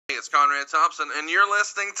it's Conrad Thompson, and you're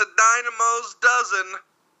listening to Dynamo's Dozen.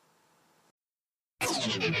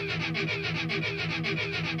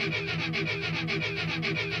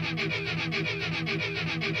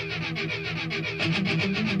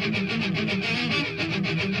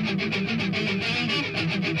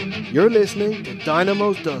 You're listening to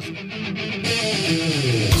Dynamo's Dozen.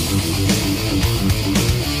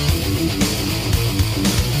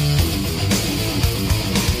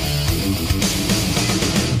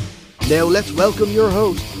 Now let's welcome your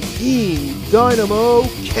host, Ian Dynamo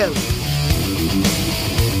Kelly.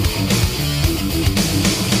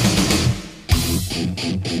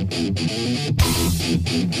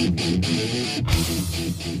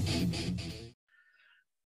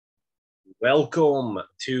 Welcome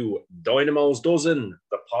to Dynamo's Dozen,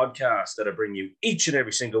 the podcast that I bring you each and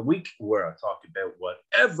every single week, where I talk about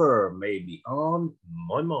whatever may be on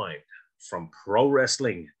my mind, from pro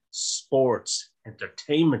wrestling, sports,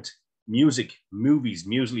 entertainment, music, movies,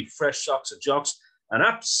 muesli, fresh socks and jocks, and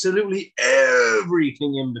absolutely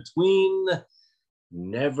everything in between.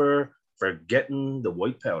 Never forgetting the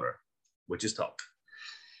white powder, which is talk.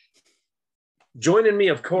 Joining me,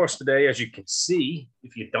 of course, today, as you can see,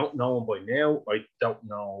 if you don't know him by now, I don't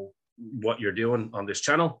know what you're doing on this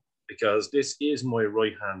channel, because this is my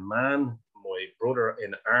right-hand man, my brother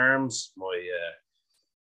in arms,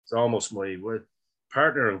 it's almost my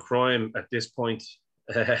partner in crime at this point,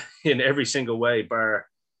 in every single way, bar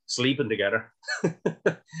sleeping together.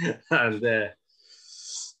 And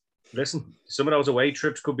listen, some of those away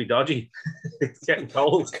trips could be dodgy. It's getting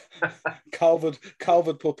cold.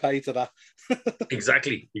 COVID put pay to that.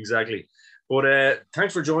 Exactly. But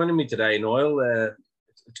thanks for joining me today, Noel.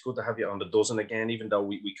 It's good to have you on the Dozen again, even though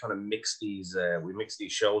we kind of mix these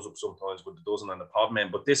shows up sometimes with the Dozen and the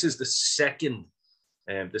Podmen. But this is the second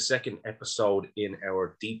episode in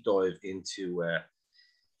our deep dive into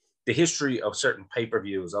the history of certain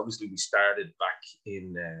pay-per-views. Obviously, we started back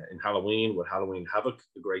in Halloween with Halloween Havoc,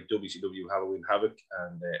 the great WCW Halloween Havoc,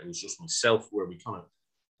 and it was just myself where we kind of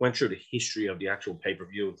went through the history of the actual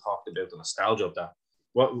pay-per-view and talked about the nostalgia of that.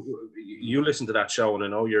 Well, you listened to that show, and I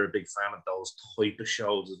know you're a big fan of those type of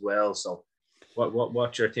shows as well. So,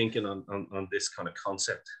 what you're thinking on this kind of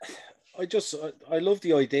concept? I love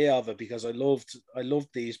the idea of it, because I loved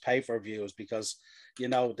these pay-per-views, because you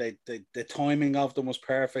know the timing of them was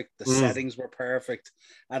perfect, the settings were perfect,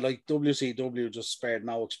 and like WCW just spared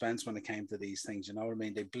no expense when it came to these things. You know what I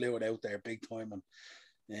mean? They blew it out there big time,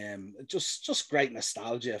 and just great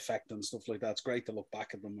nostalgia effect and stuff like that. It's great to look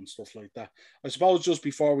back at them and stuff like that. I suppose just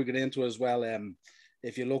before we get into it as well,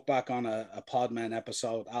 if you look back on a Podman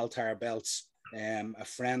episode, Altar Belts, a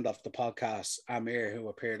friend of the podcast, Amir, who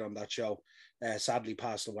appeared on that show, sadly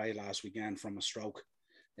passed away last weekend from a stroke.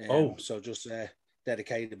 So just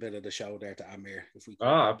dedicate a bit of the show there to Amir. If we could.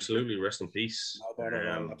 Absolutely, rest in peace.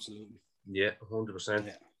 Absolutely. Yeah,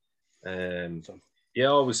 100%. Yeah,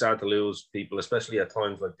 always sad to lose people, especially at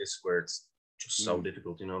times like this where it's just so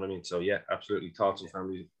difficult. You know what I mean? So yeah, absolutely. Thoughts and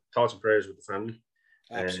prayers with the family.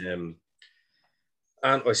 Absolutely.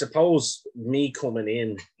 And I suppose me coming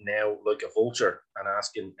in now like a vulture and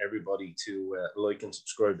asking everybody to like and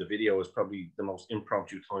subscribe the video is probably the most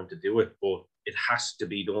impromptu time to do it, but it has to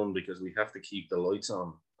be done because we have to keep the lights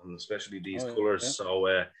on, and especially these colors. Yeah.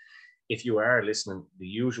 So if you are listening, the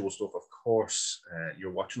usual stuff, of course, you're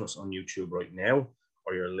watching us on YouTube right now,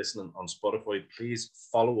 or you're listening on Spotify, please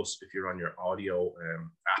follow us if you're on your audio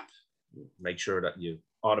app. Make sure that you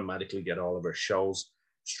automatically get all of our shows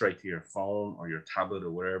straight to your phone or your tablet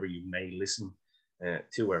or wherever you may listen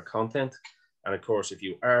to our content. And of course, if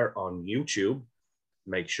you are on YouTube,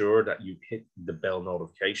 make sure that you hit the bell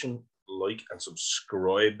notification, like and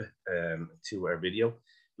subscribe to our video.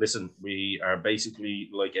 Listen, we are basically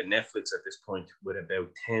like a Netflix at this point with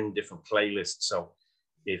about 10 different playlists. So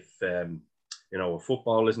if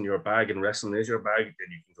football isn't your bag and wrestling is your bag,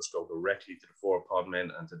 then you can just go directly to the 4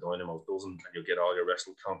 Podmen and to Dynamo's Dozen, and you'll get all your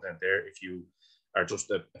wrestling content there. If you are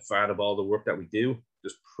just a fan of all the work that we do,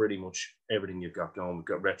 there's pretty much everything you've got going. We've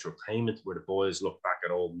got Retrotainment, where the boys look back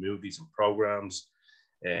at old movies and programs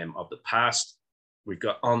of the past. We've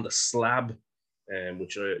got On the Slab,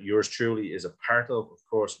 which yours truly is a part of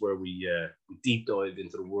course, where we deep dive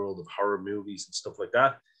into the world of horror movies and stuff like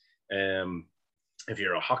that. If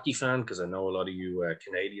you're a hockey fan, because I know a lot of you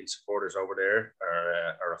Canadian supporters over there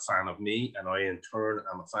are a fan of me, and I in turn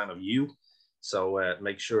am a fan of you. So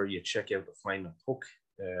make sure you check out the Flaming Puck.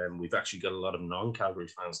 We've actually got a lot of non-Calgary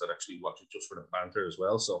fans that actually watch it just for the banter as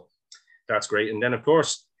well. So that's great. And then, of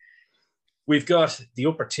course, we've got the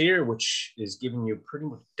upper tier, which is giving you pretty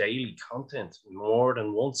much daily content more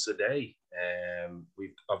than once a day.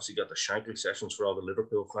 We've obviously got the Shankly sessions for all the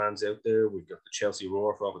Liverpool fans out there. We've got the Chelsea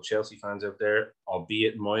Roar for all the Chelsea fans out there,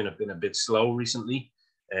 albeit mine have been a bit slow recently.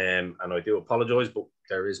 And I do apologise, but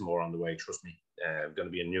there is more on the way, trust me. Going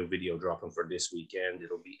to be a new video dropping for this weekend.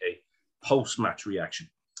 It'll be a post-match reaction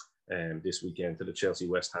this weekend to the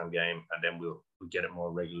Chelsea-West Ham game, and then we'll get it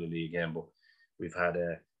more regularly again. But we've had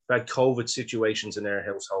COVID situations in our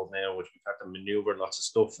household now, which we've had to manoeuvre lots of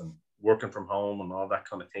stuff and working from home and all that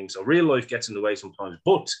kind of thing. So real life gets in the way sometimes,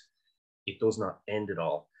 but it does not end it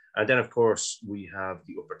all. And then, of course, we have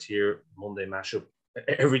the upper tier Monday mashup,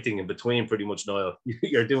 everything in between pretty much, Niall.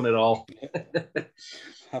 You're doing it all.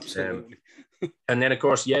 Absolutely. And then, of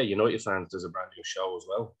course, United fans, there's a brand new show as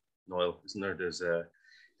well, Niall, isn't there? There's the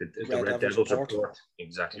Red Devils report.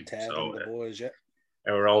 Exactly. Ted so, and the boys, yeah.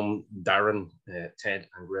 Our own Darren, Ted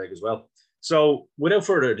and Greg as well. So without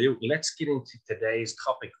further ado, let's get into today's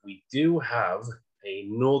topic. We do have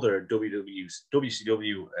another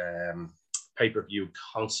WCW pay-per-view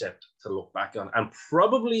concept to look back on, and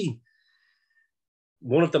probably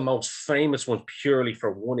one of the most famous ones purely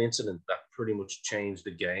for one incident that pretty much changed the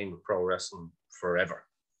game of pro wrestling forever.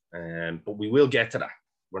 But we will get to that.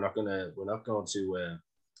 We're not going to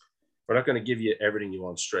give you everything you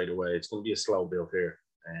want straight away. It's going to be a slow build here.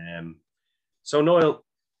 So Noel,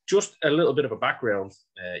 just a little bit of a background.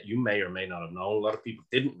 You may or may not have known. A lot of people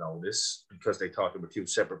didn't know this because they thought there were two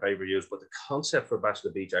separate pay-per-views, but the concept for Bash of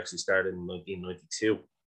the Beach actually started in 1992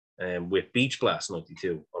 with Beach Blast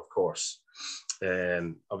 92, of course.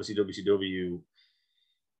 Obviously, WCW,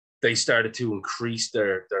 they started to increase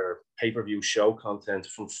their pay-per-view show content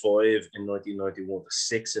from 5 in 1991 to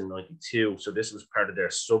 6 in 92. So this was part of their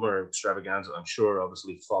summer extravaganza, I'm sure,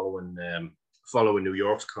 obviously following New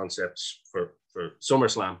York's concepts for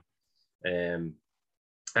SummerSlam. And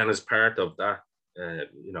as part of that,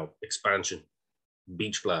 expansion,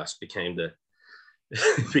 Beach Blast became the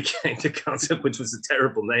concept, which was a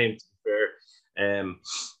terrible name, to be fair.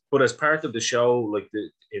 But as part of the show,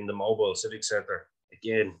 in the Mobile Civic Center,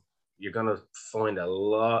 again, you're going to find a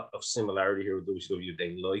lot of similarity here with WCW.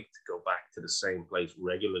 They like to go back to the same place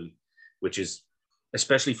regularly, which is,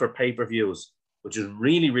 especially for pay-per-views, which is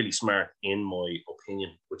really, really smart in my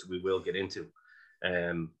opinion, which we will get into.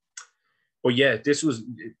 But yeah,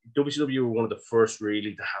 WCW were one of the first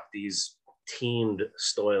really to have these themed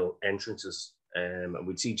style entrances. And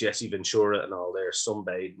we'd see Jesse Ventura and all there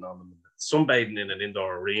sunbathing in an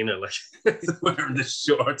indoor arena, wearing the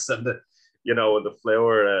shorts and the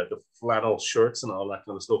flannel shirts and all that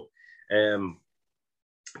kind of stuff.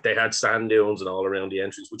 They had sand dunes and all around the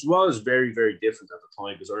entrance, which was very, very different at the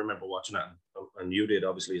time, because I remember watching that, and you did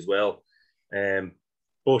obviously as well.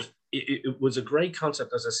 But it was a great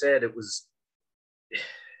concept. As I said, it was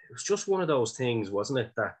just one of those things, wasn't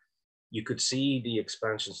it, that you could see the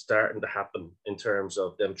expansion starting to happen in terms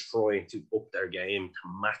of them trying to up their game to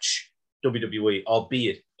match WWE,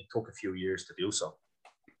 albeit it took a few years to do so.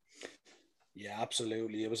 Yeah,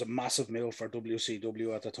 absolutely. It was a massive move for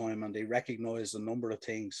WCW at the time, and they recognized a number of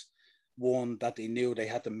things. One, that they knew they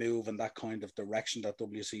had to move in that kind of direction that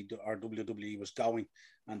WWE was going,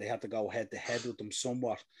 and they had to go head to head with them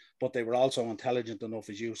somewhat. But they were also intelligent enough,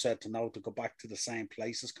 as you said, to know to go back to the same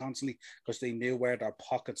places constantly, because they knew where their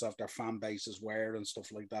pockets of their fan bases were and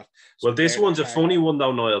stuff like that. So well, this one's a funny one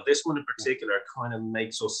though, Niall. This one in particular kind of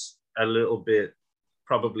makes us a little bit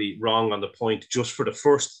probably wrong on the point just for the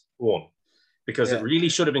first one, because it really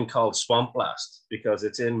should have been called Swamp Blast, because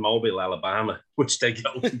it's in Mobile, Alabama, which they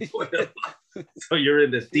go to. So you're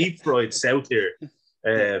in the deep fried south here,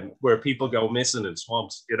 where people go missing in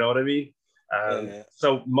swamps. You know what I mean?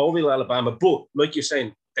 So Mobile, Alabama, but like you're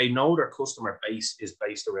saying, they know their customer base is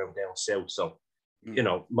based around down south. So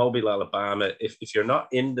Mobile, Alabama. If you're not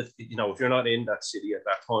in if you're not in that city at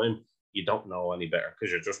that time, you don't know any better,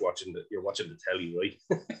 because you're just watching the telly, right?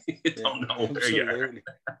 You don't know where you are.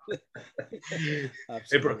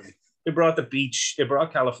 Absolutely. It brought the beach, it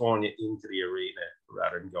brought California into the arena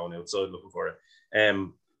rather than going outside looking for it.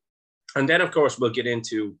 And then, of course, we'll get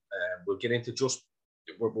into just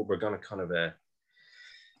we're going to kind of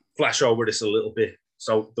flash over this a little bit.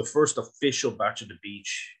 So the first official Batch of the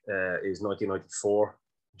Beach is 1994,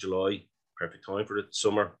 July. Perfect time for the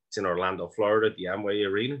summer. It's in Orlando, Florida, the Amway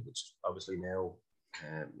Arena, which is obviously now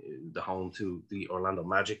the home to the Orlando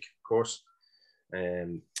Magic, of course.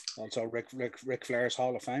 Also Ric Flair's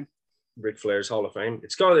Hall of Fame. Ric Flair's Hall of Fame.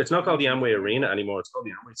 It's not called the Amway Arena anymore. It's called the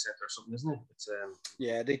Amway Center or something, isn't it? It's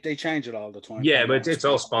yeah, they change it all the time. Yeah, but it's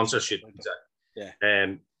all sponsorship. Exactly.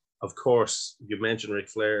 Yeah. Of course, you mentioned Ric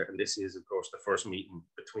Flair, and this is, of course, the first meeting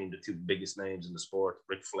between the two biggest names in the sport,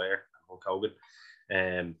 Ric Flair and Hulk Hogan.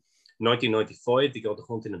 1995, they go to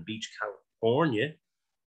Huntington Beach, California,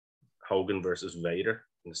 Hogan versus Vader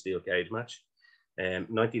in the steel cage match.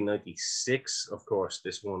 1996, of course,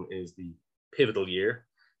 this one is the pivotal year.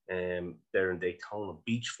 They're in Daytona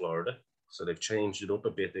Beach, Florida. So they've changed it up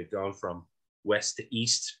a bit. They've gone from west to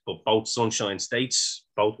east, but both Sunshine States.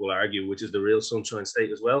 Both will argue which is the real Sunshine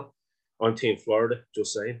State as well. I'm Team Florida,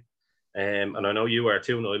 just saying. And I know you are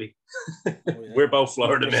too, Niley. Oh, yeah. We're both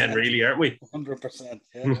Florida men, really, aren't we? 100%.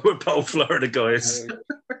 Yeah. We're both Florida guys.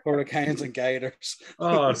 Hurricanes and Gators.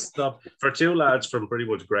 Oh, stop! For two lads from pretty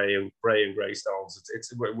much Grey and Greystones,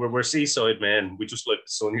 we're seaside men. We just like the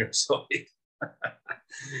sunnier side.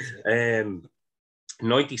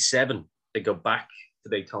 97, they go back to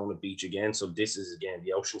Daytona Beach again. So this is again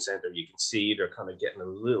the Ocean Center. You can see they're kind of getting a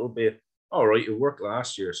little bit. All right, it worked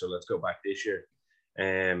last year, so let's go back this year.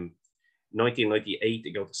 1998, they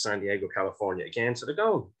go to San Diego, California again. So they're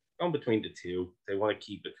going between the two. They want to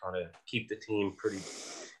keep the team pretty,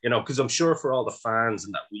 because I'm sure for all the fans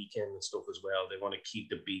and that weekend and stuff as well, they want to keep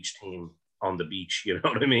the beach team on the beach. You know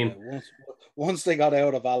what I mean? Yeah, once they got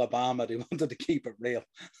out of Alabama, they wanted to keep it real.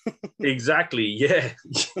 Exactly. Yeah,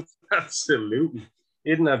 absolutely.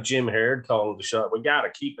 He didn't have Jim Herd calling the shot. We got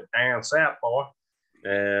to keep it down south, boy.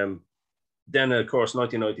 Then, of course,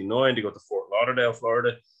 1999, they go to Fort Lauderdale,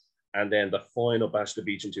 Florida. And then the final Bash the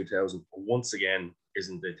Beach in 2000, once again, is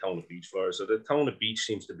in Daytona Beach, Florida. So Daytona Beach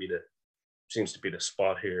seems to be the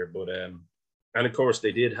spot here. But and of course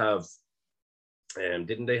they did have,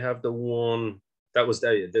 didn't they have the one that was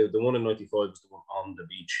the one in 95 was the one on the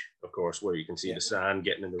beach, of course, where you can see the sand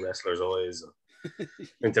getting in the wrestlers' eyes and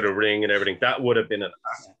into the ring and everything. That would have been an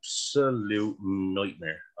absolute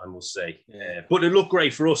nightmare, I must say. Yeah. But it looked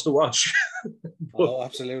great for us to watch. Oh,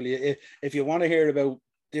 absolutely. If you want to hear about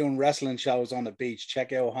doing wrestling shows on the beach,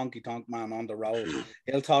 check out Honky Tonk Man on the Road.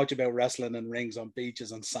 He'll talk to you about wrestling in rings on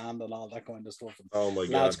beaches and sand and all that kind of stuff. And oh my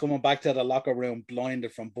God. Lads coming back to the locker room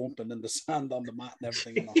blinded from bumping in the sand on the mat and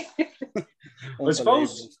everything. I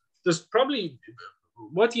suppose there's probably,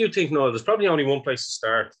 what do you think, Noel? There's probably only one place to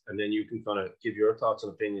start, and then you can kind of give your thoughts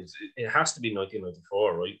and opinions. It has to be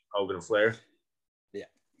 1994, right? Hogan and Flair. Yeah,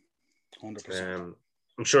 100%.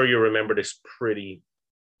 I'm sure you remember this pretty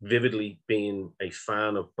vividly, being a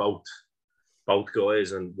fan of both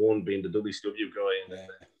guys, and one being the WCW guy and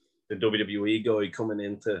the WWE guy coming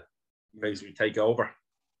in to basically take over.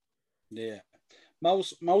 Yeah,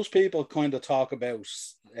 most people kind of talk about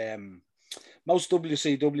most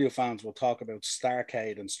WCW fans will talk about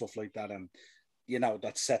Starrcade and stuff like that, and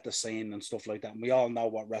that set the scene and stuff like that. And we all know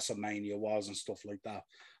what WrestleMania was and stuff like that.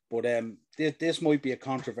 But this might be a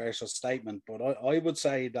controversial statement, but I would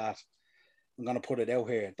say that, I'm going to put it out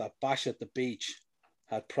here, that Bash at the Beach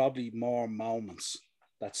had probably more moments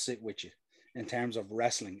that sit with you in terms of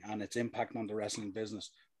wrestling and its impact on the wrestling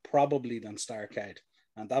business, probably than Starrcade.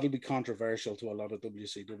 And that'll be controversial to a lot of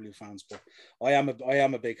WCW fans, but I am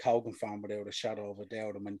a big Hogan fan without a shadow of a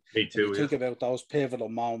doubt. I mean, me too. You think about those pivotal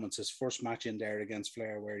moments, his first match in there against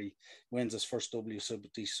Flair, where he wins his first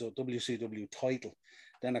WCW title.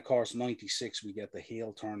 Then, of course, 96, we get the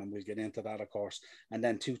heel turn, and we'll get into that, of course. And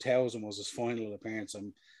then 2000 was his final appearance,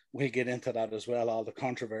 and we'll get into that as well, all the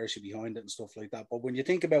controversy behind it and stuff like that. But when you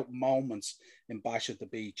think about moments in Bash at the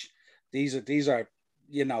Beach, these are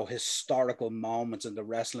historical moments in the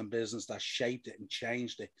wrestling business that shaped it and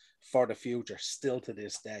changed it for the future, still to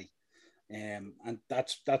this day. And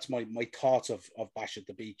that's my thoughts of Bash at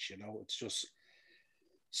the Beach. It's just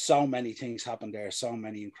so many things happened there, so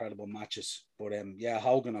many incredible matches. But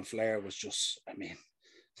Hogan and Flair was just, I mean,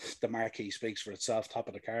 the marquee speaks for itself, top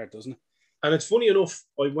of the card, doesn't it? And it's funny enough,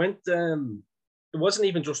 I went, it wasn't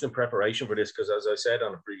even just in preparation for this, because as I said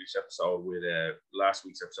on a previous episode with last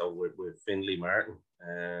week's episode with Finley Martin,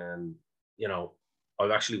 and I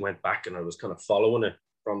actually went back and I was kind of following it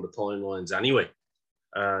from the timelines anyway.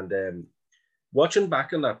 And watching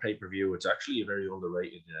back on that pay-per-view, it's actually a very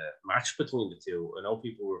underrated match between the two. I know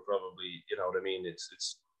people were probably,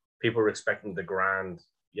 it's people were expecting the grand,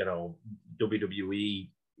 WWE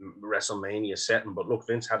WrestleMania setting, but look,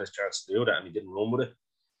 Vince had his chance to do that and he didn't run with it.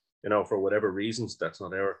 For whatever reasons, that's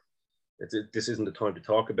not this isn't the time to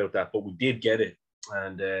talk about that, but we did get it.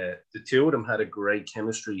 And the two of them had a great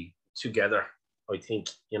chemistry together. I think,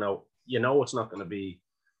 it's not going to be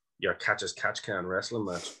your catch-as-catch-can wrestling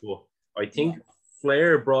match, but I think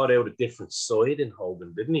Flair brought out a different side in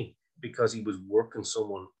Hogan, didn't he? Because he was working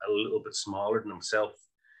someone a little bit smaller than himself.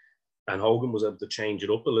 And Hogan was able to change it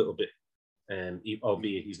up a little bit,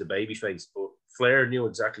 albeit he's the babyface. But Flair knew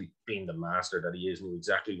exactly, being the master that he is, knew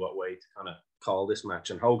exactly what way to kind of call this match.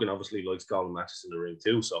 And Hogan obviously likes calling matches in the ring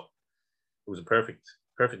too. So it was a perfect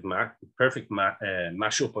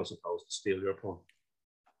mashup, I suppose, to steal your point.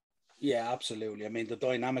 Yeah, absolutely. I mean, the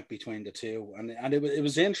dynamic between the two, and it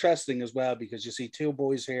was interesting as well because you see two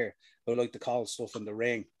boys here who like to call stuff in the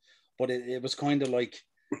ring, but it was kind of like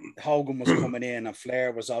Hogan was coming in and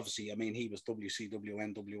Flair was obviously, I mean, he was WCW,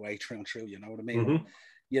 NWA through and through, you know what I mean? Mm-hmm.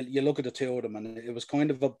 You look at the two of them, and it was kind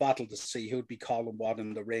of a battle to see who'd be calling what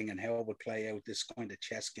in the ring and how it would play out this kind of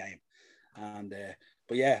chess game. And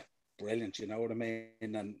but yeah, brilliant, you know what I mean?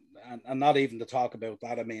 And not even to talk about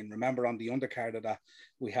that. I mean, remember on the undercard of that,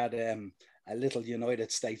 we had a little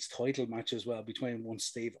United States title match as well between one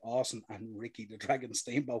Steve Austin and Ricky the Dragon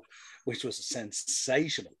Steamboat, which was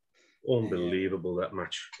sensational. Unbelievable, that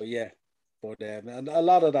match. But yeah, but and a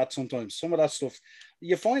lot of that sometimes, some of that stuff,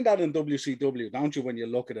 you find that in WCW, don't you, when you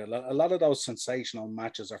look at it? A lot of those sensational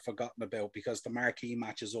matches are forgotten about because the marquee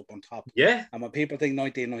match is up on top. Yeah. And when people think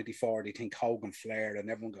 1994, they think Hogan Flair, and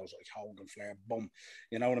everyone goes like Hogan Flair, boom.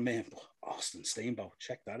 You know what I mean? Austin Steamboat,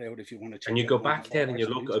 check that out if you want to check And you out go back then and you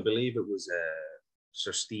look, music. I believe it was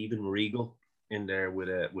Sir Stephen Regal in there with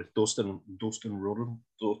Dustin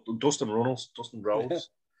Rhodes.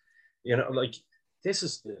 You know, like, this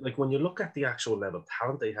is like when you look at the actual level of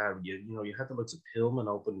talent they had. You know, you had the likes of Pillman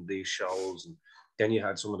open these shows, and then you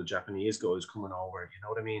had some of the Japanese guys coming over. You know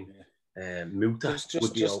what I mean? Muta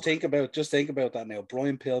just think about that now.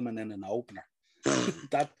 Brian Pillman in an opener.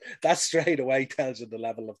 that straight away tells you the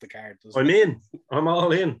level of the card. I'm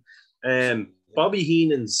all in. Bobby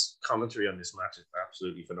Heenan's commentary on this match is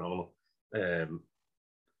absolutely phenomenal.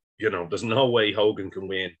 You know, there's no way Hogan can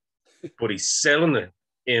win, but he's selling it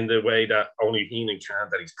in the way that only Heenan can,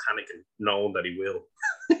 that he's panicking, knowing that he will.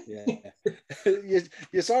 Yeah.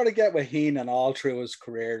 you sort of get with Heenan all through his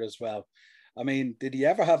career as well. I mean, did he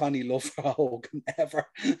ever have any love for Hogan? Ever?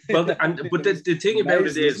 Well, but the thing about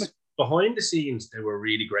it is, behind the scenes, they were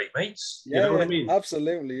really great mates. Yeah, you know what I mean?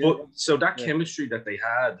 Absolutely. Yeah. But so that chemistry that they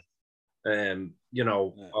had, you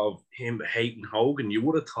know, of him hating Hogan, you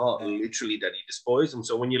would have thought literally that he despised him.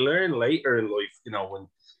 So when you learn later in life, you know, when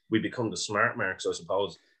we become the smart marks, I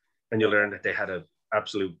suppose, and you learn that they had an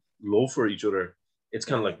absolute love for each other, it's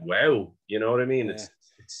kind of like, wow, you know what I mean? It's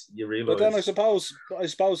you realize. But then I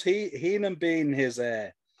suppose Heenan being his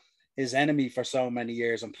enemy for so many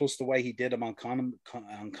years, and plus the way he did him on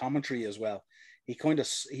commentary as well, he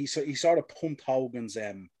sort of pumped Hogan's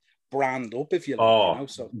brand up, if you like. You know,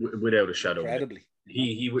 so without a shadow, incredibly.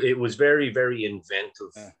 It was very, very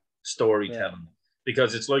inventive storytelling,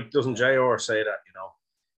 because it's like, doesn't JR say that, you know,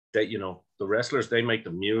 that, you know, the wrestlers, they make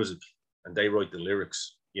the music and they write the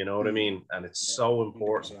lyrics, you know what I mean? And it's so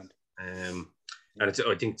important. And it's,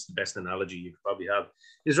 I think it's the best analogy you could probably have.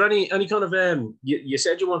 Is there any kind of you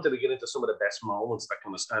said you wanted to get into some of the best moments that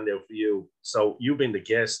kind of stand out for you? So you've been the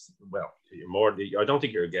guest. Well, you're more. I don't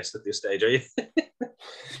think you're a guest at this stage, are you?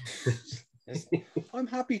 I'm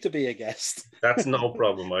happy to be a guest. That's no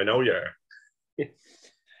problem. I know you are.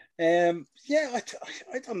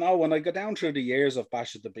 I don't know. When I go down through the years of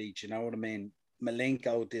Bash at the Beach, you know what I mean?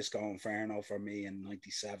 Malenko, Disco Inferno for me in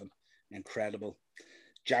 '97, incredible.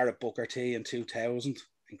 Jarrett Booker T in 2000,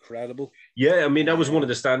 incredible. Yeah, I mean, that was one of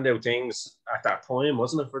the standout things at that time,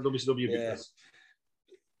 wasn't it, for WCW?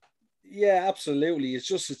 Yeah, absolutely.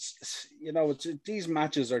 It's you know, these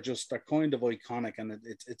matches they're kind of iconic, and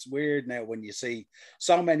it's weird now when you see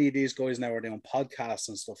so many of these guys now are doing podcasts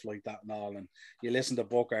and stuff like that and all, and you listen to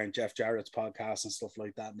Booker and Jeff Jarrett's podcast and stuff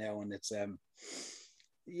like that now, and it's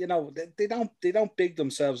you know, they don't big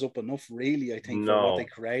themselves up enough, really, I think, for what they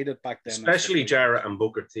created back then. Especially Jarrett and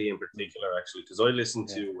Booker T in particular, actually, because I listen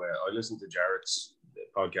to Jarrett's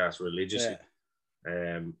podcast religiously.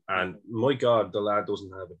 And my God, the lad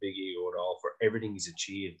doesn't have a big ego at all for everything he's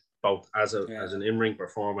achieved, both as an in-ring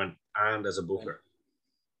performer and as a booker.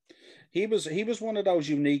 He was one of those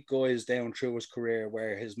unique guys down through his career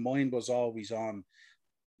where his mind was always on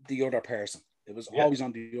the other person. It was always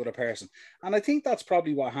on the other person. And I think that's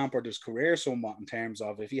probably what hampered his career somewhat, in terms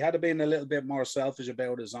of if he had been a little bit more selfish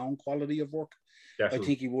about his own quality of work, definitely, I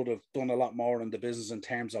think he would have done a lot more in the business in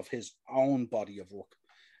terms of his own body of work.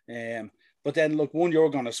 But then, look, one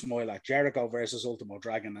you're going to smile at, Jericho versus Ultimo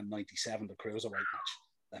Dragon in '97, the Cruiserweight match.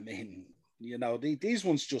 I mean, you know, these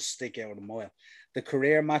ones just stick out a mile. The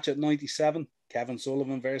career match at '97, Kevin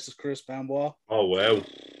Sullivan versus Chris Benoit. Oh, wow.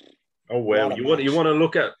 You want to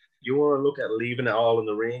look at leaving it all in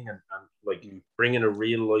the ring and like bringing a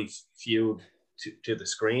real life feud to the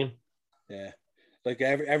screen. Yeah. Like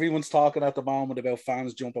everyone's talking at the moment about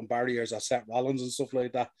fans jumping barriers at Seth Rollins and stuff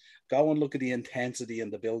like that. Go and look at the intensity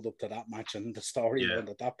and the build up to that match, and the storyline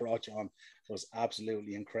that brought you on was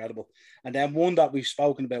absolutely incredible. And then one that we've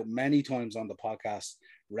spoken about many times on the podcast,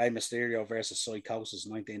 Rey Mysterio versus Psychosis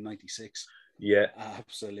 1996. Yeah.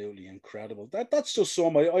 Absolutely incredible. That's just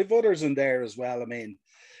some. I've others in there as well. I mean,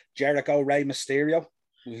 Jericho, Rey Mysterio,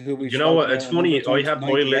 who we've You know spoken what? It's about a number funny. of times.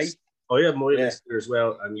 98. I have my Yeah, list here as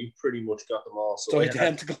well, and you pretty much got them all. it's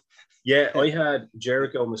identical. I had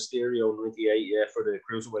Jericho Mysterio 98, yeah, for the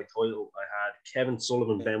Cruiserweight title. I had Kevin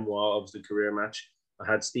Sullivan, Benoit, obviously career match.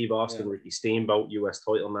 I had Steve Austin, Ricky Steamboat, US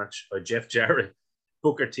title match. I had Jeff Jarrett,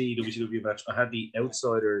 Booker T, WCW match. I had the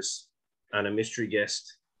Outsiders and a mystery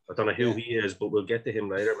guest. I don't know who he is, but we'll get to him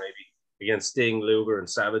later, maybe, against Sting, Luger, and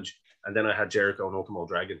Savage. And then I had Jericho and Ultimo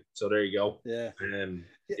Dragon. So there you go. Yeah.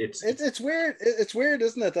 It's weird. It's weird,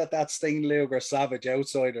 isn't it, that Sting, Luger, Savage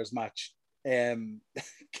Outsiders match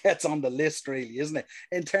gets on the list, really, isn't it?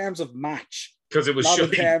 In terms of match. Because it was not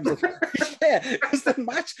shitty. in terms of because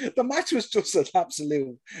the match was just an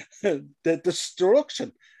absolute the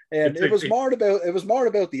destruction. It was more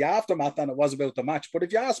about the aftermath than it was about the match. But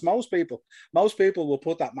if you ask most people will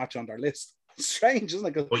put that match on their list. Strange, isn't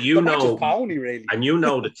it? Because the match is pony, really. And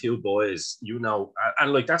the two boys,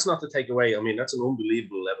 and like that's not to take away. I mean, that's an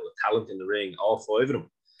unbelievable level of talent in the ring, all five of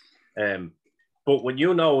them. But when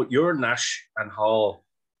you're Nash and Hall,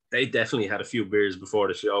 they definitely had a few beers before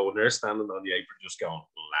the show, and they're standing on the apron just going,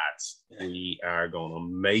 lads, we are going to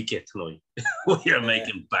make it tonight. We are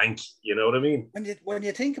making bank. You know what I mean? When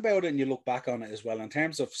you think about it and you look back on it as well, in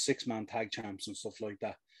terms of 6-man tag champs and stuff like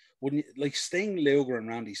that, wouldn't you, like Sting, Luger, and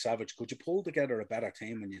Randy Savage, could you pull together a better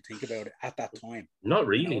team when you think about it at that time? Not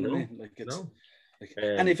really, you know no. I mean? Like it's, no. Like,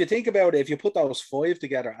 and if you think about it, if you put those 5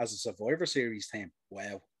 together as a Survivor Series team,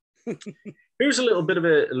 wow. Here's a little bit of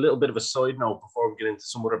a side note before we get into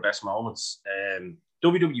some other best moments.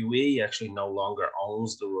 WWE actually no longer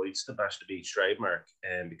owns the rights to Bash the Beach trademark,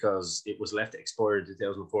 because it was left to expire in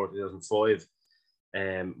 2004, 2005,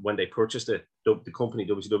 when they purchased it, the company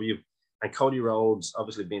WCW. And Cody Rhodes,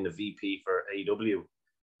 obviously being the VP for AEW,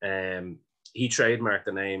 he trademarked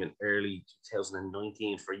the name in early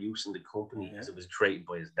 2019 for use in the company as it was created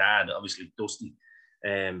by his dad, obviously Dusty.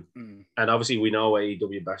 And obviously we know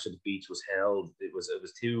AEW Bash at the Beach was held. It was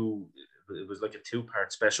like a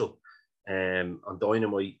 2-part special on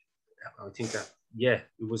Dynamite. I think that it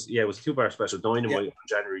was a 2-part special, Dynamite on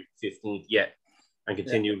January 15th, and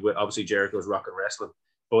continued with obviously Jericho's Rock and Wrestling.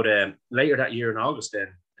 But later that year in August, then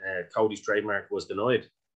Cody's trademark was denied.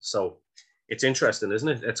 So it's interesting, isn't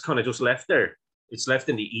it? It's kind of just left there. It's left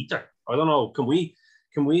in the ether. I don't know. Can we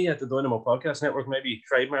at the Dynamo Podcast Network maybe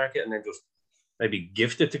trademark it and then just maybe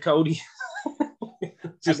gift it to Cody?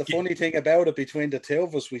 And the funny thing about it, between the two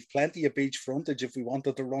of us, we've plenty of beach frontage if we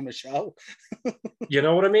wanted to run a show. You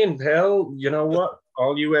know what I mean? Hell, you know what?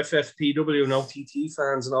 All you FFPW and OTT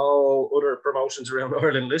fans and all other promotions around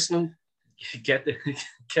Ireland listening, get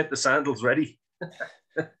the sandals ready.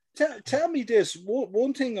 Tell me this.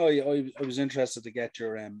 One thing I was interested to get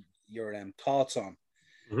your thoughts on.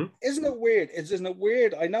 Mm-hmm. Isn't it weird? Isn't it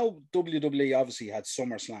weird? I know WWE obviously had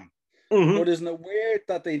SummerSlam. Mm-hmm. But isn't it weird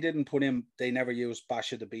that they didn't put in? They never used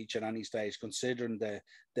Bash at the Beach at any stage, considering the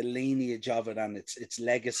lineage of it and its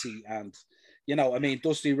legacy. And I mean,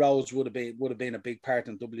 Dusty Rhodes would have been a big part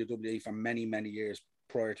in WWE for many years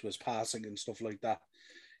prior to his passing and stuff like that.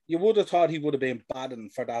 You would have thought he would have been batting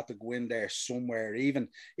for that to go in there somewhere, even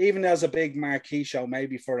as a big marquee show,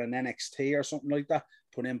 maybe for an NXT or something like that.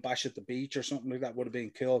 Put in Bash at the Beach or something like that would have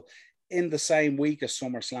been cool in the same week as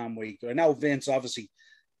SummerSlam week. I know Vince obviously.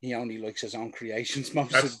 He only likes his own creations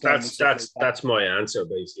most of the time. That's my answer,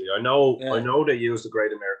 basically. I know they used the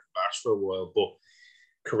Great American Bash for a while, but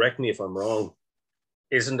correct me if I'm wrong.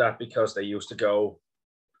 Isn't that because they used to go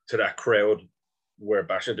to that crowd where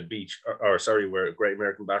Bash at the Beach, where Great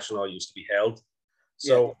American Bash and all used to be held?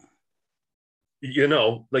 So,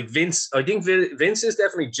 like Vince, I think Vince is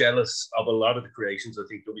definitely jealous of a lot of the creations. I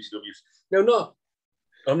think WCW's now.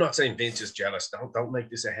 I'm not saying Vince is jealous. Don't make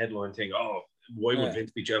this a headline thing. Oh, why would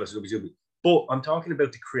Vince be jealous of WCW? But I'm talking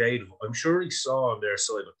about the creative. I'm sure he saw on their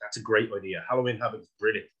side, look, that's a great idea. Halloween Havoc is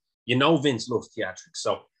brilliant. Vince loves theatrics.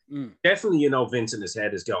 So definitely, Vince in his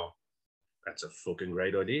head is going, that's a fucking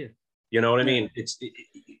great idea. You know what I mean?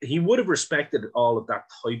 He would have respected all of that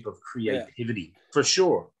type of creativity for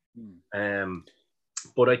sure.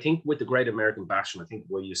 But I think with the Great American Bash, and I think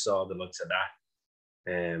where you saw the likes of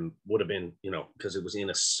that, would have been, because it was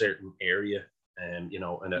in a certain area. And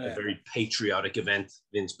a very patriotic event,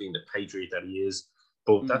 Vince being the patriot that he is.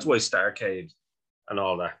 But that's why Starrcade and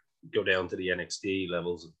all that go down to the NXT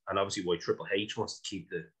levels. And obviously why Triple H wants to keep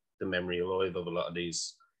the memory alive of a lot of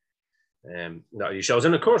these shows.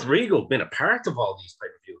 And of course, Regal been a part of all these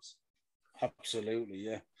pay-per-views. Absolutely,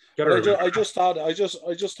 yeah. I just thought,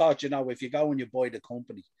 if you go and you buy the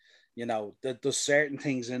company, there's certain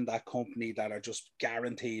things in that company that are just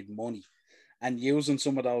guaranteed money. and using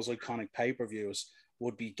some of those iconic pay-per-views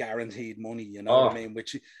would be guaranteed money, you know Oh, what I mean?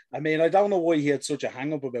 Which, I mean, I don't know why he had such a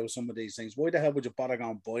hang-up about some of these things. Why the hell would you bother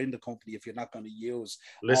going buying the company if you're not going to use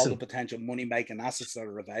all the listen, potential money-making assets that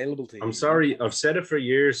are available to you? I'm You know? sorry. I've said it for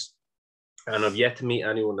years, and I've yet to meet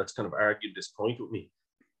anyone that's kind of argued this point with me.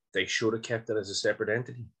 They should have kept it as a separate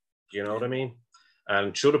entity. Do you know what I mean?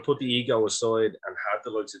 And should have put the ego aside and had the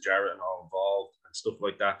likes of Jarrett and all involved and stuff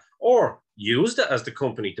like that. Or used it as the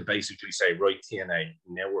company to basically say, right, TNA,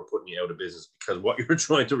 now we're putting you out of business because what you're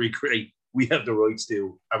trying to recreate, we have the rights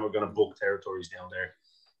to, and we're going to book territories down there.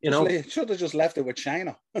 You know, should have just left it with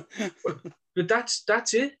China. but that's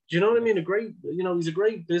it. Do you know what I mean? He's a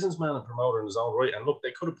great businessman and promoter in his own right. And look,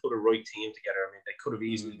 they could have put a right team together. I mean, they could have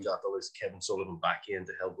easily got the list Kevin Sullivan back in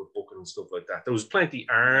to help with booking and stuff like that. There was plenty.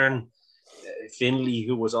 Arn, Finley,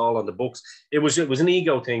 who was all on the books. It was an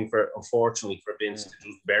ego thing unfortunately for Vince to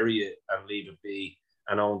just bury it and leave it be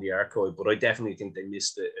and own the archive. But I definitely think they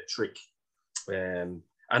missed a trick. And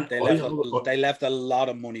they left a lot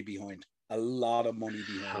of money behind. A lot of money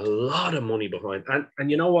behind. And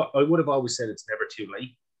you know what? I would have always said it's never too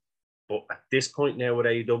late. But at this point now with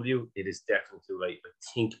AEW, it is definitely too late. I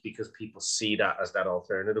think because people see that as that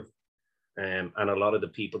alternative. And a lot of the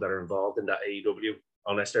people that are involved in that AEW,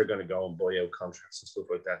 unless they're going to go and buy out contracts and stuff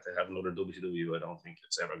like that to have another WCW, I don't think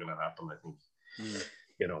it's ever going to happen. I think,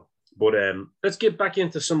 you know. But let's get back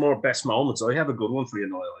into some more best moments. I have a good one for you,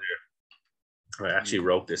 Niall, here. I actually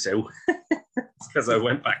wrote this out because I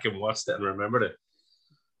went back and watched it and remembered it.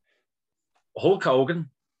 Hulk Hogan,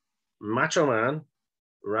 Macho Man,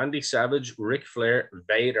 Randy Savage, Ric Flair,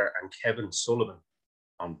 Vader, and Kevin Sullivan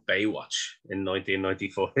on Baywatch in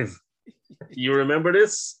 1995. You remember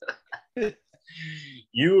this?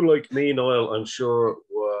 You, like me, Niall, I'm sure,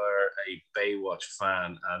 were a Baywatch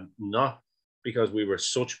fan, and not because we were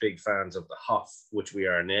such big fans of the Hoff, which we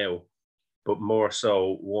are now, but more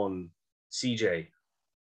so one CJ,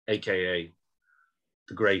 aka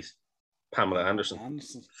the great Pamela Anderson.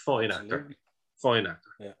 Fine actor.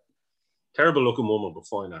 Yeah. Terrible looking woman, but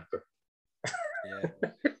fine actor. Yeah,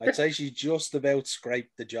 I'd say she just about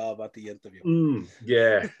scraped the job at the interview.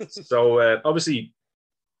 Yeah. So obviously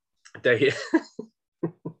they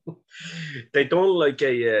they don't like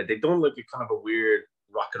a kind of a weird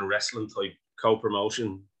rock and wrestling type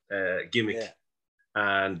co-promotion gimmick. Yeah.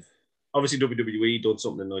 And obviously WWE done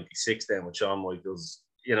something in '96 then with Shawn Michaels,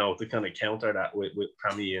 you know, to kind of counter that with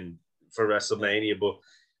Pammy and for WrestleMania. But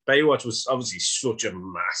Baywatch was obviously such a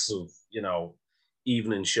massive, you know,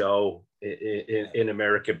 evening show in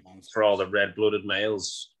America for all the red-blooded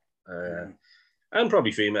males and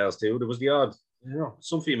probably females too. There was the odd, you know,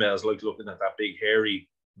 some females like looking at that big hairy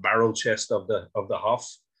barrel chest of the Hoff.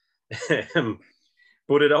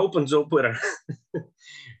 But it opens up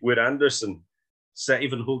with Anderson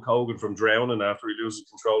saving Hulk Hogan from drowning after he loses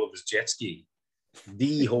control of his jet ski.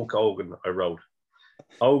 The Hulk Hogan, I wrote.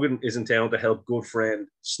 Hogan is in town to help good friend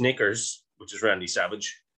Snickers, which is Randy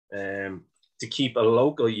Savage, to keep a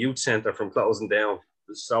local youth centre from closing down.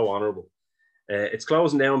 It's so honourable. It's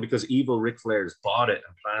closing down because evil Ric Flair has bought it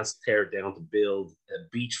and plans to tear it down to build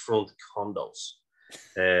beachfront condos.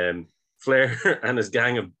 Flair and his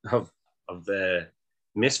gang of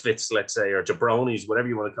misfits, let's say, or jabronis, whatever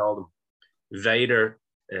you want to call them. Vader,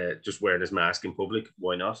 just wearing his mask in public,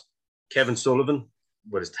 why not? Kevin Sullivan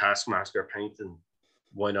with his Taskmaster painting,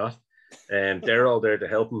 why not? They're all there to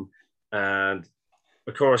help him. And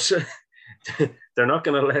of course, they're not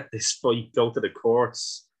going to let this fight go to the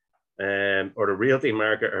courts or the realty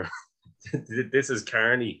market. Or this is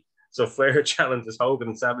Carney. So Flair challenges Hogan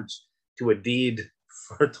and Savage to a deed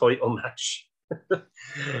for a title match.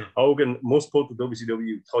 Hogan must put the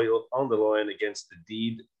WCW title on the line against the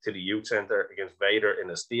deed to the youth center against Vader in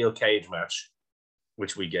a steel cage match,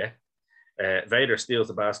 which we get. Vader steals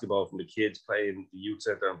the basketball from the kids playing the youth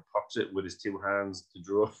center and pops it with his two hands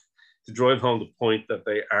to drive home the point that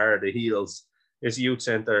they are the heels. This youth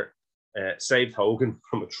center saved Hogan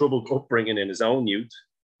from a troubled upbringing in his own youth.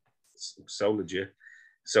 So legit.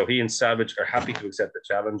 So he and Savage are happy to accept the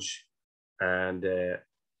challenge. And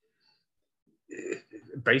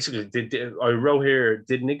basically, I wrote here,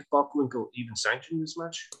 did Nick Bockwinkel even sanction this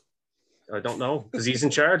match? I don't know, because he's in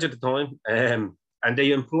charge at the time. And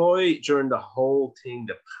they employ during the whole thing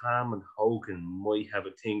that Pam and Hogan might have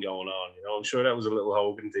a thing going on. You know, I'm sure that was a little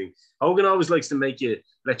Hogan thing. Hogan always likes to let you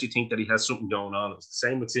think that he has something going on. It was the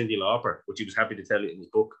same with Cyndi Lauper, which he was happy to tell you in his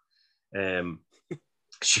book.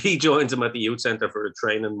 She joins him at the youth center for a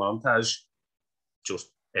training montage.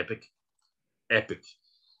 Just epic.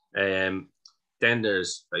 Then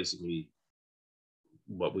there's basically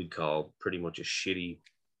what we'd call pretty much a shitty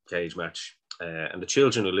cage match. And the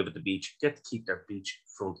children who live at the beach get to keep their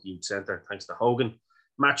beachfront youth centre thanks to Hogan.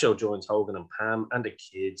 Macho joins Hogan and Pam and the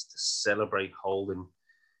kids to celebrate holding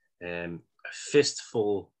a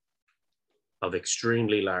fistful of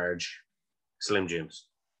extremely large Slim Jims.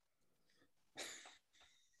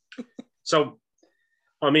 So,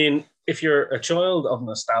 I mean, if you're a child of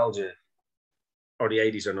nostalgia or the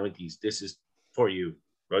 80s or 90s, this is for you,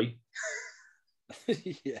 right?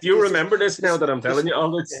 Yeah, do you remember this now that I'm telling you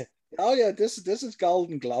all this? Yeah. Oh yeah, this is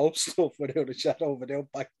Golden Globe stuff without a shadow of a doubt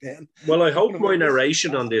back then. Well, I hope my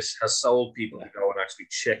narration on this has sold people to go and actually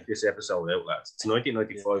check this episode out, lads. It's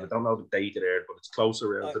 1995. Yeah. I don't know the date of it, but it's close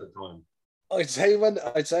around to the time. I'd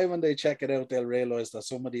say when they check it out, they'll realise that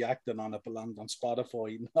some of the acting on it belonged on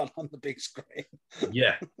Spotify, not on the big screen.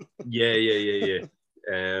 Yeah.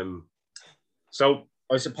 So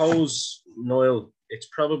I suppose, Niall, it's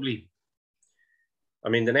probably, I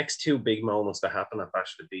mean, the next two big moments that happen at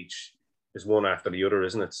Bash at the Beach is one after the other,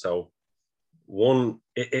 isn't it? So one,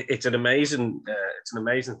 it's an amazing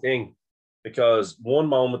thing, because one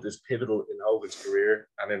moment is pivotal in Hogan's career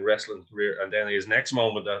and in wrestling's career, and then his next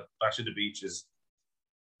moment at Bash at the Beach is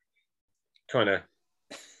kind of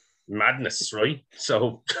madness, right?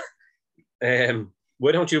 So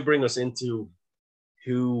why don't you bring us into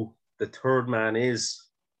who the third man is?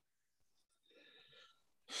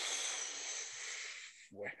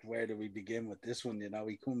 Where do we begin with this one? You know,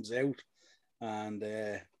 he comes out and...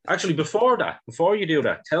 Actually, before you do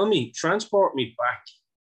that, transport me back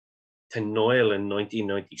to Niall in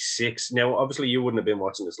 1996. Now, obviously, you wouldn't have been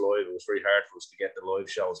watching this live. It was very hard for us to get the live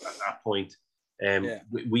shows at that point.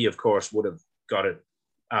 We, of course, would have got it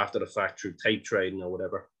after the fact through tape trading or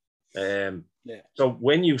whatever. So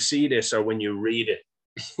when you see this or when you read it,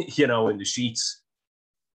 you know, in the sheets,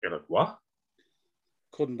 you're like, what?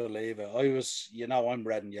 Couldn't believe it. I was, you know, I'm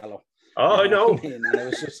red and yellow. Oh, I know. I mean?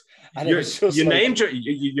 And it was just you named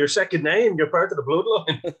your second name. You're part of the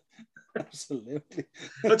bloodline. Absolutely.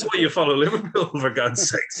 That's why you follow Liverpool, for God's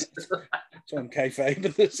sakes. So I'm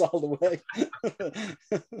kayfabing this all the way.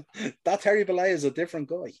 That Terry Bollea is a different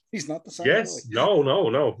guy. He's not the same guy.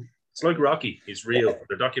 No. It's like Rocky. He's real.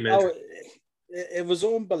 The documentary. It was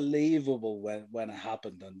unbelievable when it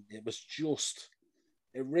happened, and it was just...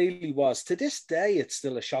 It really was. To this day, it's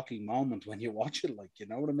still a shocking moment when you watch it. Like, you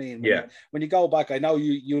know what I mean? When you go back, I know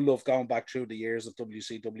you love going back through the years of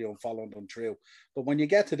WCW and following them through. But when you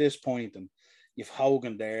get to this point and you've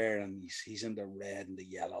Hogan there and he's in the red and the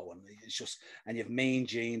yellow, and it's just, and you've Mean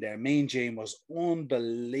Gene there. Mean Gene was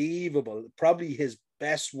unbelievable. Probably his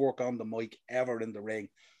best work on the mic ever in the ring.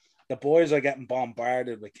 The boys are getting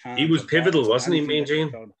bombarded with cans. He was pivotal, wasn't he, Mean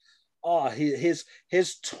Gene? Oh, his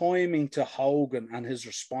timing to Hogan and his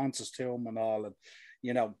responses to him and all, and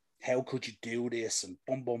you know, how could you do this, and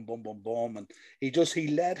boom, boom, boom, boom, boom, and he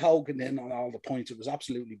led Hogan in on all the points. It was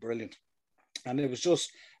absolutely brilliant, and it was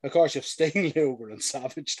just, of course, you've Sting, Luger, and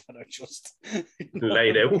Savage that are just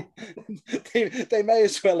laid out. They may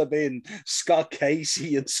as well have been Scott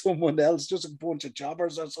Casey and someone else, just a bunch of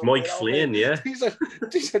jobbers or something. Mike Flynn, yeah. These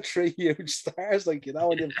are three huge stars, like, you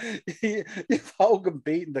know, and you've Hogan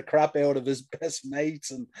beating the crap out of his best mates,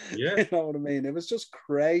 and you know what I mean. It was just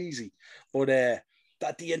crazy, but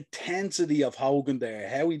that the intensity of Hogan there,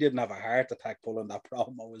 how he didn't have a heart attack pulling that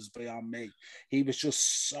promo was beyond me. He was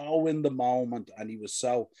just so in the moment, and he was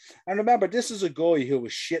so... And remember, this is a guy who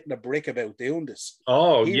was shitting a brick about doing this.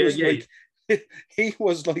 Oh, he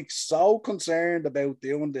was like so concerned about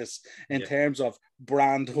doing this in terms of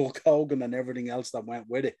brand Hulk Hogan and everything else that went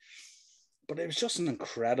with it. But it was just an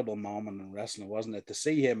incredible moment in wrestling, wasn't it? To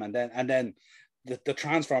see him and then the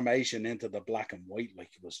transformation into the black and white, like,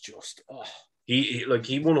 it was just... He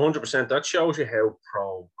 100%. That shows you how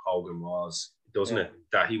pro Hogan was, doesn't it?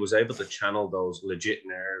 That he was able to channel those legit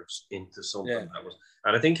nerves into something that was.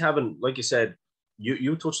 And I think having, like you said,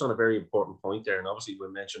 you touched on a very important point there, and obviously we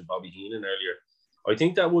mentioned Bobby Heenan earlier. I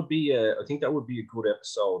think that would be a good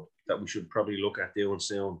episode that we should probably look at doing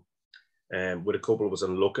soon, with a couple of us,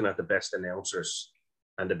 and looking at the best announcers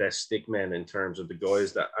and the best stickmen in terms of the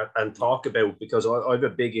guys that, and talk about, because I have a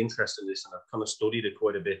big interest in this and I've kind of studied it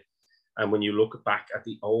quite a bit. And when you look back at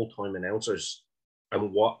the old time announcers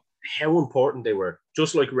and how important they were,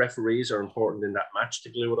 just like referees are important in that match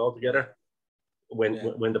to glue it all together. When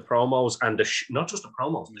the promos and not just the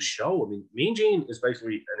promos, the show. I mean, Mean Gene is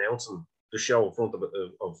basically announcing the show in front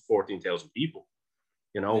of 14,000 people.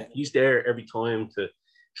 You know, he's there every time to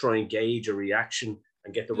try and gauge a reaction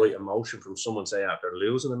and get the right emotion from someone, say, after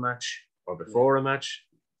losing a match or before a match.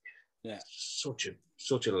 Yeah,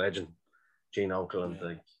 such a legend, Gene Okerlund.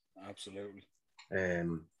 Like, absolutely. I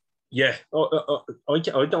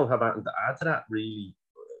don't have anything to add to that, really.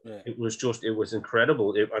 It was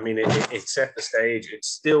incredible. It set the stage. It's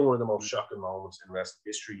still one of the most shocking moments in wrestling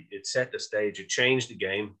history. It set the stage. It changed the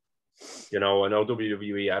game. I know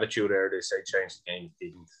WWE Attitude Era, they say changed the game.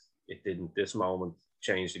 It didn't. This moment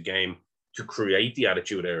changed the game to create the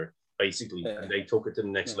Attitude Era, basically. And they took it to the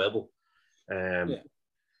next level.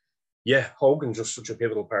 Hogan's just such a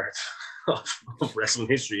pivotal part of wrestling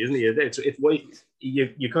history, isn't he? It's why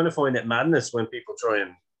you kind of find it madness when people try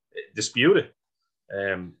and dispute it.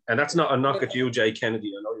 And that's not a knock at you, Jay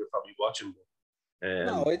Kennedy. I know you're probably watching.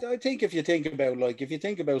 No, I think if you think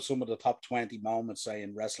about some of the top 20 moments, say,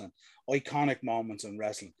 in wrestling, iconic moments in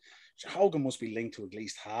wrestling, Hogan must be linked to at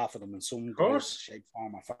least half of them in some shape,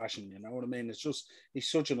 form, or fashion. You know what I mean? It's just, he's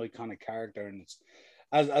such an iconic character, and it's,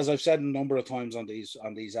 as I've said a number of times on these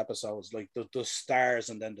episodes, like the stars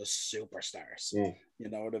and then the superstars. Yeah. You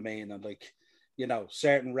know what I mean? And like,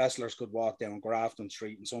 certain wrestlers could walk down Grafton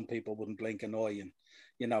Street and some people wouldn't blink an eye, and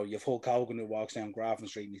you've Hulk Hogan who walks down Grafton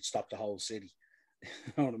Street and he'd stop the whole city.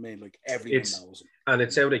 You know what I mean? Like, everyone knows him. And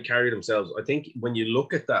it's how they carry themselves. I think when you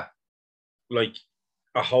look at that, like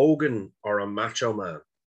a Hogan or a Macho Man,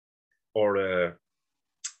 or a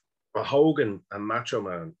Hogan, a Macho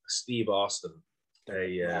Man, a Steve Austin,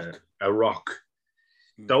 a Rock,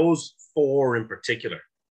 those four in particular,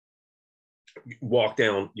 walk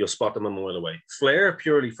down, you'll spot them a mile away. Flair,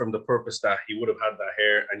 purely from the purpose that he would have had that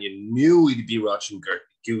hair and you knew he'd be watching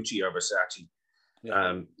Gucci or Versace,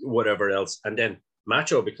 whatever else. And then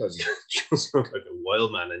Macho, because he just looked like a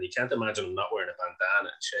wild man, and you can't imagine him not wearing a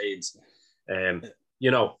bandana and shades.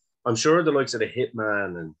 I'm sure the likes of the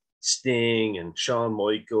Hitman and Sting and Shawn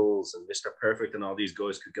Michaels and Mr. Perfect and all these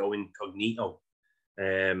guys could go incognito.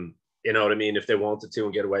 You know what I mean, if they wanted to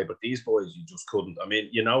and get away. But these boys, you just couldn't. I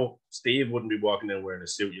mean, Steve wouldn't be walking down wearing a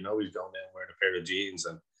suit. He's going down wearing a pair of jeans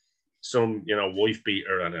and some, wife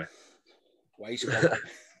beater and a waistcoat.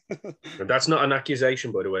 And that's not an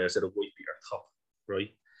accusation, by the way. I said a wife beater top,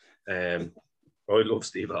 right? I love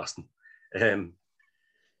Steve Austin. I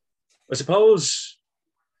suppose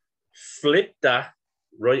flip that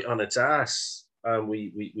right on its ass, and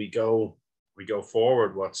we go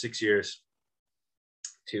forward. 6 years?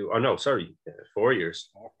 4 years.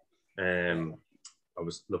 I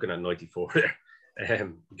was looking at 94 there.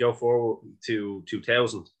 Go forward to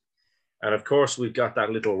 2000. And of course, we've got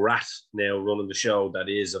that little rat now running the show that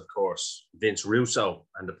is, of course, Vince Russo,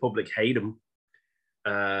 and the public hate him.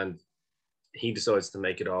 And he decides to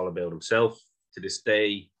make it all about himself. To this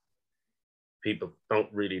day, people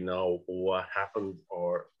don't really know what happened,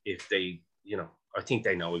 or if they, I think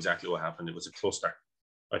they know exactly what happened. It was a cluster.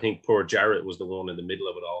 I think poor Jarrett was the one in the middle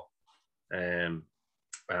of it all.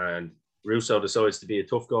 And Russo decides to be a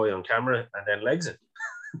tough guy on camera and then legs it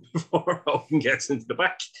before Hogan gets into the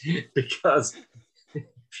back. Because if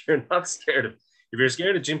you're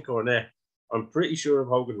scared of Jim Cornette, I'm pretty sure if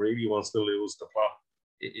Hogan really wants to lose the plot,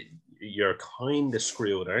 you're kind of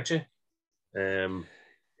screwed, aren't you?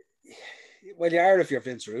 Well, you are if you're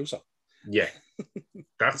Vince Russo. Yeah,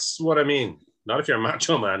 that's what I mean. Not if you're a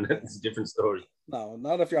Macho Man. It's a different story. No,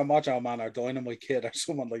 not if you're a Macho Man or Dynamite Kid or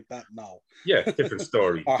someone like that. No. Yeah, different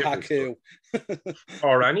story. Or different Haku.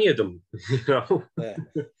 Or any of them,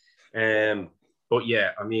 Yeah. But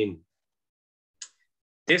yeah, I mean,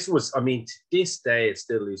 to this day, it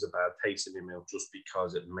still leaves a bad taste in your mouth just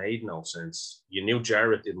because it made no sense. You knew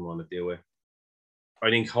Jarrett didn't want to do it. I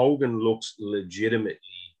think Hogan looks legitimately.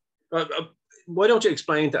 Why don't you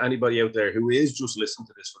explain to anybody out there who is just listening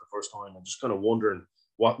to this for the first time and just kind of wondering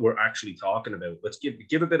what we're actually talking about? Let's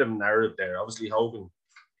give a bit of a narrative there. Obviously, Hogan.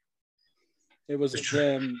 It was he's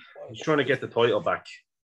trying to get the title back.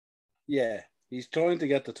 Yeah, he's trying to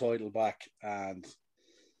get the title back, and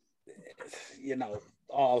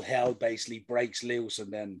all hell basically breaks loose,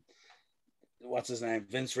 and then what's his name?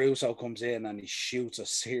 Vince Russo comes in and he shoots a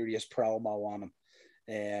serious promo on him,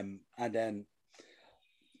 and then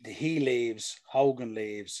he leaves, Hogan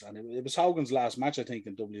leaves, and it was Hogan's last match, I think,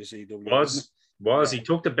 in WCW. He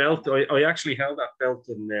took the belt. I actually held that belt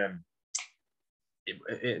in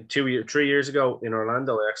 3 years ago in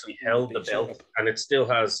Orlando. I actually held the belt, and it still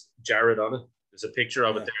has Jarrett on it. There's a picture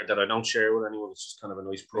of it there that I don't share with anyone. It's just kind of a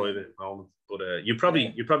nice private moment. But you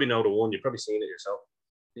probably know the one. You've probably seen it yourself.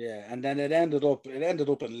 Yeah, and then it ended up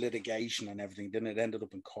in litigation and everything. Then it ended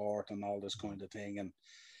up in court and all this kind of thing. And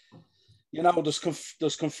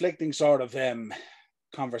there's conflicting sort of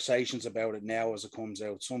conversations about it now as it comes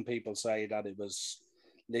out. Some people say that it was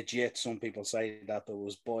legit. Some people say that there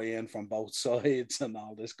was buy-in from both sides and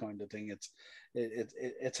all this kind of thing.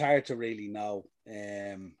 It's hard to really know.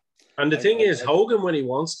 And the thing is, Hogan, when he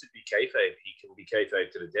wants to be kayfabe, he can be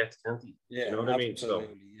kayfabe to the death, can't he? Yeah, you know what I mean? So,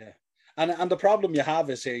 yeah. And the problem you have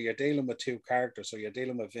is here you're dealing with two characters. So you're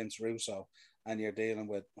dealing with Vince Russo and you're dealing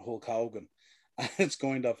with Hulk Hogan. And it's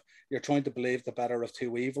kind of, you're trying to believe the better of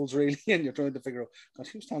two evils, really, and you're trying to figure out, God,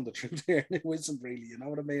 who's telling the truth here and who isn't, really, you know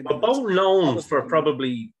what I mean? But both known for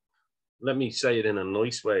probably, let me say it in a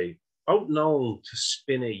nice way, both known to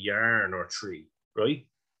spin a yarn or three, right?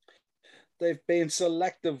 They've been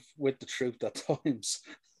selective with the truth at times.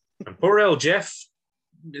 And poor old Jeff,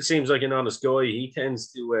 it seems like an honest guy. He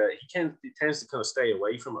tends to kind of stay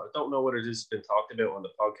away from it. I don't know whether this has been talked about on the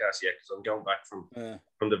podcast yet, because I'm going back from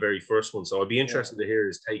the very first one. So I'd be interested to hear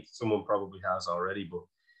his take. Someone probably has already, but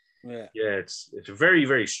it's a very,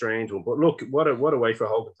 very strange one. But look, what a way for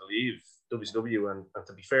Hogan to leave WCW, and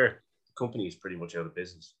to be fair, the company is pretty much out of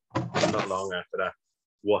business. Not long after that,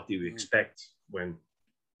 what do you expect when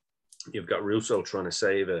you've got Russo trying to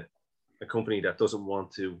save a company that doesn't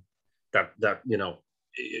want to, that you know.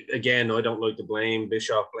 Again, I don't like to blame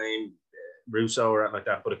Bischoff, blame Russo or anything like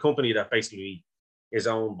that, but a company that basically is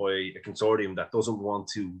owned by a consortium that doesn't want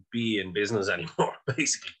to be in business anymore,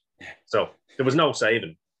 basically. So there was no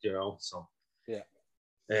saving, you know. So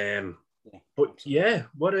but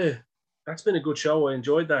that's been a good show. I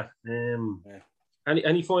enjoyed that.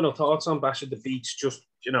 Any final thoughts on Bash at the Beach? Just,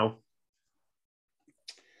 you know,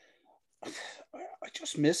 I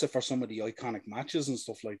just miss it for some of the iconic matches and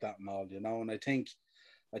stuff like that and all, you know. And I think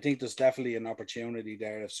there's definitely an opportunity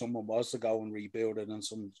there if someone was to go and rebuild it in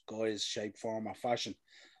some guy's shape, form, or fashion.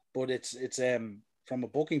 But it's from a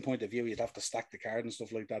booking point of view, you'd have to stack the card and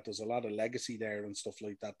stuff like that. There's a lot of legacy there and stuff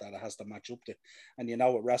like that it has to match up to. And you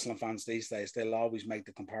know, with wrestling fans these days, they'll always make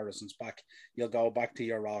the comparisons back. You'll go back to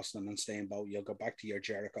your Austin and Steamboat. You'll go back to your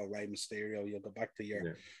Jericho, Rey Mysterio. You'll go back to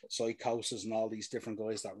your Psychosis and all these different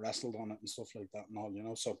guys that wrestled on it and stuff like that and all, you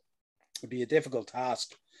know. So it'd be a difficult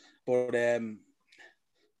task. But I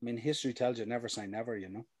mean, history tells you never say never, you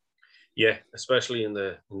know. Yeah, especially in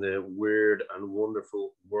the weird and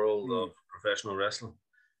wonderful world of professional wrestling.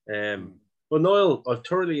 Well, Niall, I've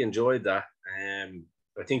thoroughly enjoyed that.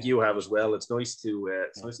 I think you have as well. It's nice to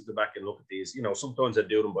go back and look at these. You know, sometimes I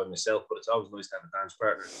do them by myself, but it's always nice to have a dance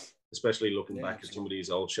partner, especially looking back at some of these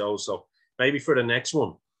old shows. So maybe for the next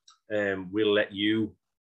one, we'll let you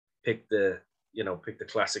pick the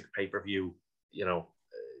classic pay-per-view,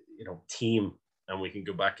 team. And we can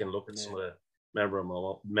go back and look at some of the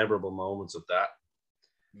memorable moments of that.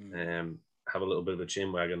 Have a little bit of a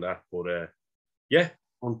chin wag on that. But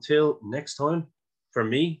until next time, for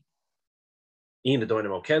me, Ian the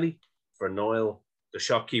Dynamo Kelly, for Niall, the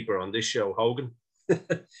shopkeeper on this show, Hogan,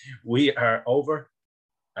 we are over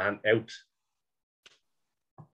and out.